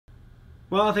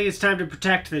Well, I think it's time to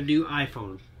protect the new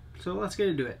iPhone. So let's get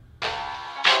into it.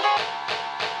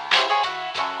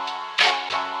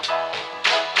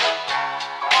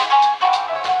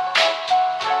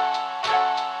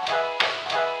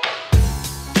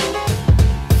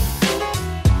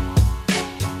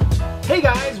 Hey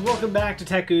guys, welcome back to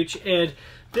techgooch, and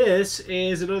this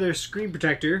is another screen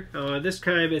protector. This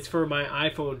time it's for my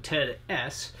iPhone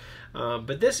XS,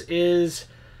 but this is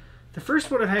the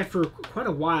first one I've had for quite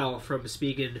a while from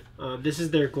Spigen. This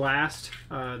is their Glass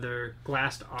R,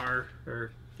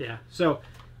 So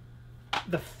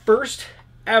the first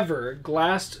ever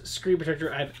glass screen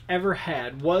protector I've ever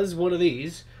had was one of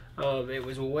these. It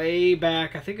was way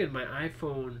back, I think in my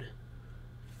iPhone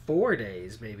 4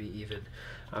 days, maybe even.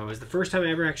 It was the first time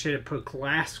I ever actually had to put a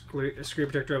glass screen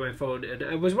protector on my phone, and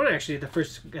it was one of actually the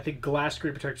first, I think, glass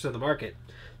screen protectors on the market.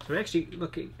 So I'm actually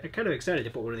kind of excited to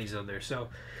put one of these on there. So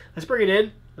let's bring it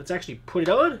in. Let's actually put it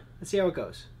on and see how it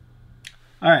goes.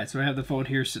 All right, so I have the phone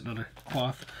here sitting on a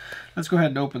cloth. Let's go ahead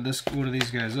and open one of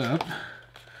these guys up.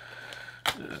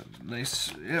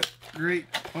 Nice, yep, great,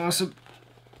 awesome.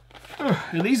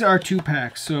 And these are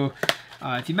 2-packs, so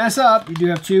if you mess up, you do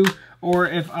have 2. Or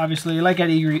if, obviously, like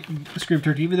any screen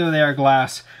protector, even though they are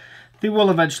glass, they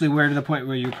will eventually wear to the point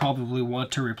where you probably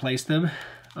want to replace them.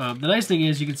 The nice thing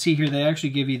is, you can see here, they actually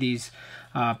give you these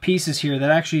pieces here that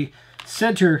actually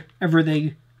center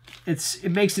everything.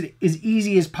 It makes it as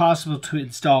easy as possible to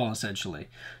install, essentially.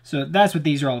 So that's what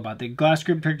these are all about. The glass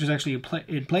screen protector is actually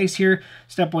in place here.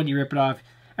 Step 1, you rip it off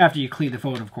after you clean the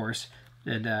phone, of course.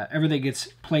 And everything gets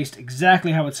placed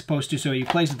exactly how it's supposed to, so you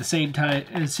place it the same time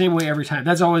and the same way every time.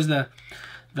 That's always the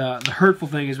hurtful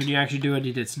thing, is when you actually do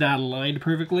it, it's not aligned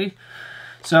perfectly.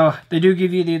 So they do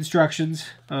give you the instructions.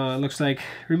 Looks like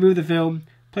remove the film,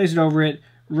 place it over it,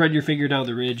 run your finger down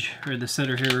the ridge, or in the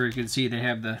center here where you can see they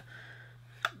have the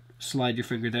slide your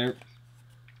finger there.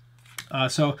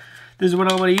 So this is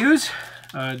what I want to use.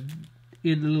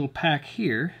 In the little pack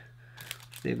here,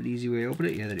 they have an easy way to open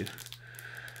it. Yeah, they do.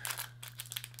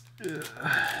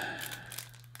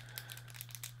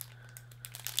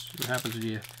 What happens when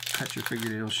you cut your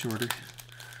fingernails shorter.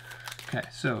 Okay,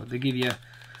 so they give you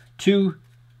 2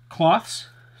 cloths.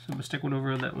 So I'm going to stick one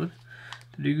over on that one.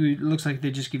 It looks like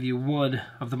they just give you 1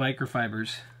 of the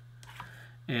microfibers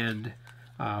and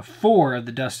 4 of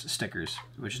the dust stickers,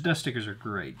 which dust stickers are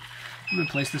great. I'm going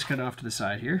to place this kind of off to the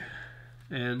side here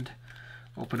and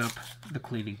open up the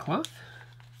cleaning cloth.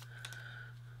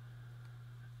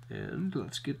 And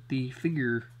let's get the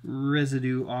finger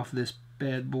residue off this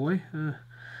bad boy. Open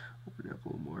it up a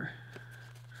little more.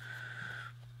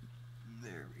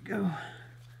 There we go.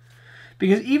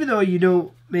 Because even though you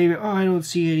don't, maybe, I don't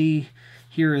see any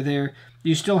here or there,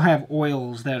 you still have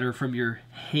oils that are from your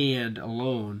hand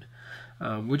alone.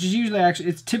 Which is usually,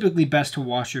 it's typically best to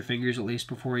wash your fingers at least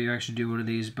before you actually do one of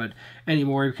these. But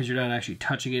anymore, because you're not actually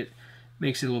touching it,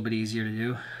 makes it a little bit easier to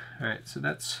do. Alright, so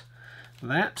that's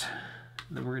that.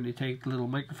 Then we're going to take the little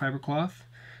microfiber cloth.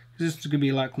 This is going to be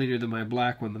a lot cleaner than my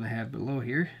black one that I have below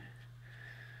here.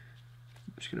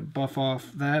 I'm just going to buff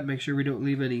off that, make sure we don't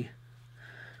leave any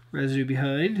residue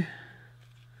behind.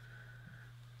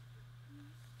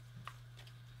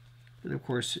 And of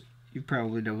course, you've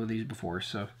probably done one of these before,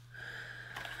 so.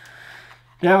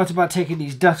 Now it's about taking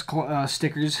these dust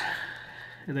stickers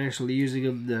and actually using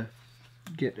them to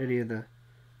get any of the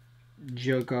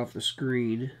junk off the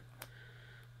screen.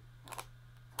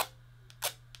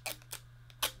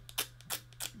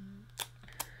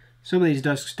 Some of these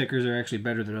dust stickers are actually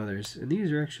better than others, and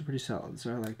these are actually pretty solid,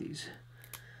 so I like these.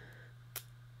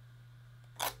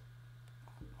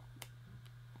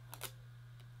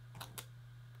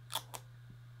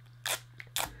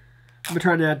 I'm going to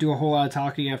try not to do a whole lot of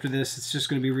talking after this. It's just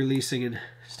going to be releasing and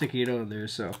sticking it on there,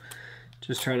 so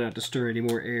just try not to stir any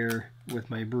more air with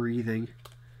my breathing.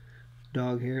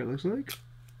 Dog hair, it looks like.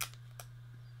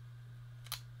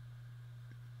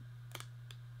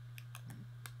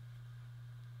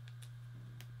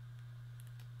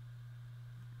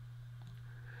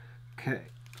 Okay.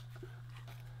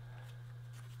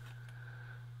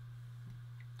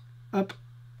 Up,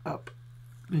 up.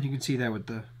 And you can see that with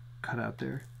the cutout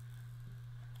there.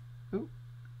 Oh.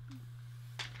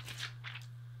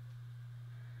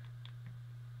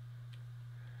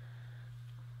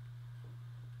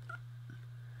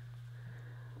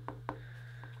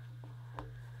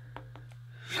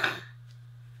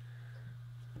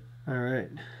 All right.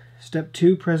 Step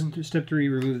 2, step 3,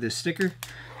 remove this sticker.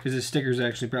 Because this sticker is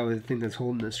actually probably the thing that's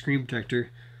holding the screen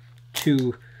protector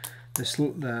to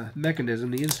the mechanism,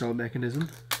 the install mechanism.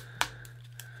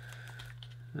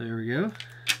 There we go.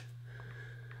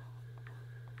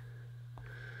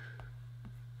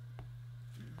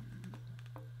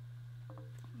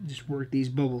 Just work these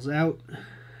bubbles out.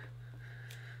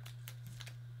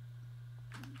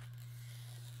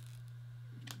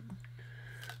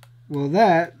 Well,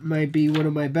 that might be one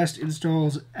of my best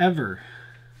installs ever,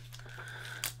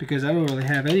 because I don't really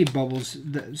have any bubbles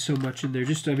so much in there.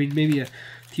 Just, I mean, maybe a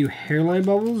few hairline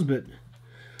bubbles, but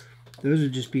those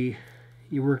would just be,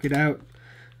 you work it out.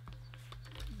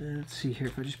 Let's see here,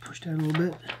 if I just push down a little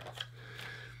bit.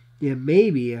 Yeah,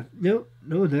 maybe. No,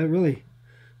 not really.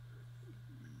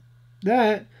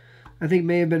 That, I think,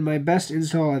 may have been my best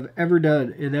install I've ever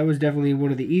done, and that was definitely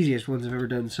one of the easiest ones I've ever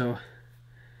done, so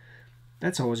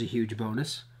that's always a huge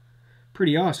bonus.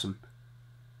 Pretty awesome.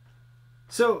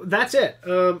 So that's it.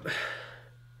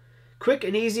 Quick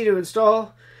and easy to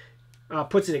install.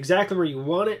 Puts it exactly where you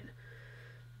want it.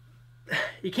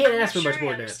 You can't ask for much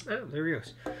more than that. Oh, there he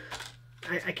goes.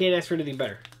 I can't ask for anything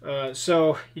better.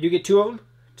 So you do get 2 of them.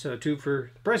 So 2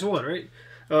 for the price of 1, right?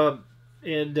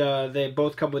 And they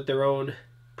both come with their own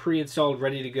pre-installed,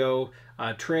 ready-to-go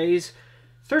trays.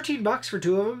 $13 for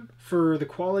 2 of them for the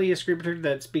quality of screen protector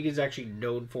that Spigen is actually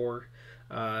known for,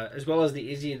 as well as the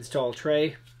easy install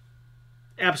tray.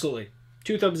 Absolutely,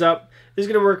 2 thumbs up. This is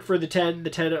going to work for the 10, the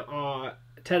 10S,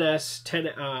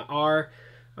 10R,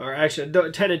 or actually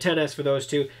 10 and 10S for those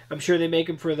 2. I'm sure they make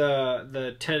them for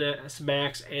the 10S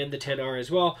Max and the 10R as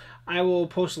well. I will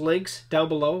post links down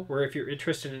below where if you're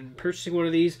interested in purchasing one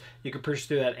of these, you can purchase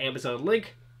through that Amazon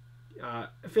link.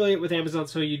 Affiliate with Amazon,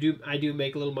 so I do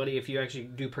make a little money if you actually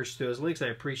do purchase those links. I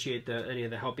appreciate any of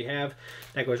the help you have.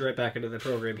 That goes right back into the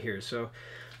program here. So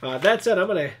that said, I'm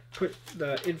going to put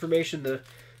the information, the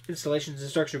installations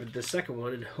instruction with the second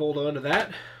one, and hold on to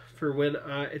that for when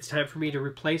it's time for me to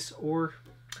replace, or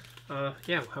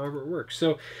yeah, however it works.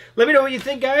 So let me know what you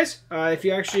think, guys. If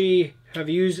you actually have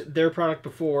used their product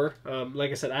before,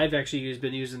 like I said, I've actually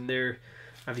been using their.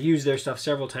 I've used their stuff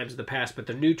several times in the past, but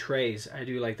the new trays, I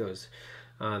do like those.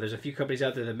 There's a few companies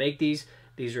out there that make these.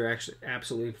 These are actually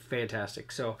absolutely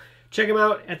fantastic. So check them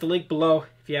out at the link below.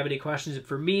 If you have any questions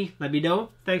for me, let me know.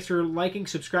 Thanks for liking,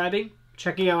 subscribing,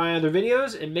 checking out my other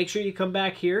videos, and make sure you come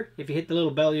back here. If you hit the little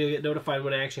bell, you'll get notified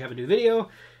when I actually have a new video.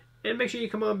 And make sure you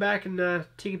come on back and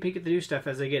take a peek at the new stuff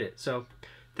as I get it. So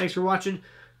thanks for watching.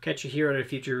 Catch you here on a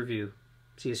future review.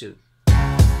 See you soon.